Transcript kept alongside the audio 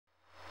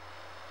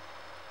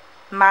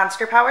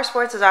Monster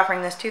Powersports is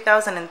offering this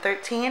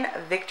 2013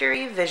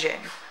 Victory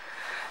Vision.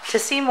 To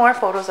see more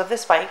photos of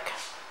this bike,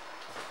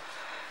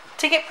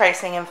 to get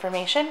pricing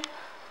information,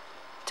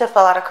 to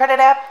fill out a credit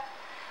app,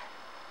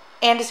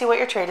 and to see what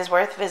your trade is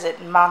worth, visit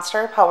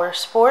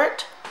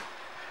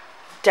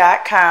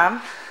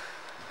monsterpowersport.com.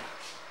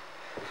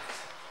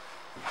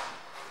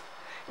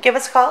 Give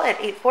us a call at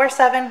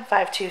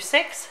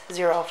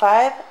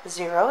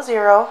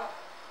 847-526-0500.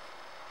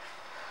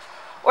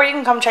 Or you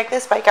can come check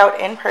this bike out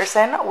in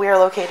person. We are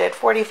located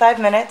 45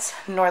 minutes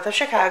north of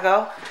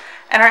Chicago,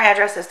 and our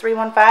address is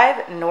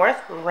 315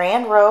 North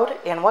Rand Road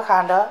in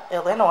Wauconda,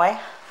 Illinois.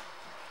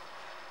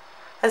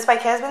 This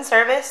bike has been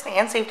serviced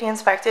and safety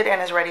inspected and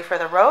is ready for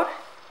the road.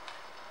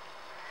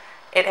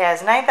 It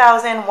has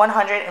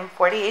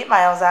 9,148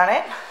 miles on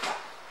it.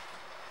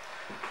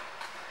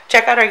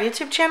 Check out our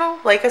YouTube channel,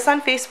 like us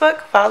on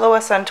Facebook, follow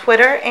us on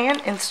Twitter and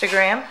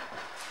Instagram.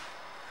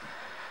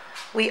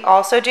 We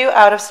also do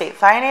out-of-state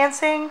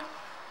financing,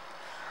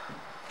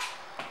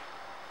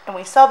 and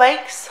we sell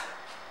bikes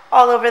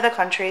all over the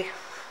country.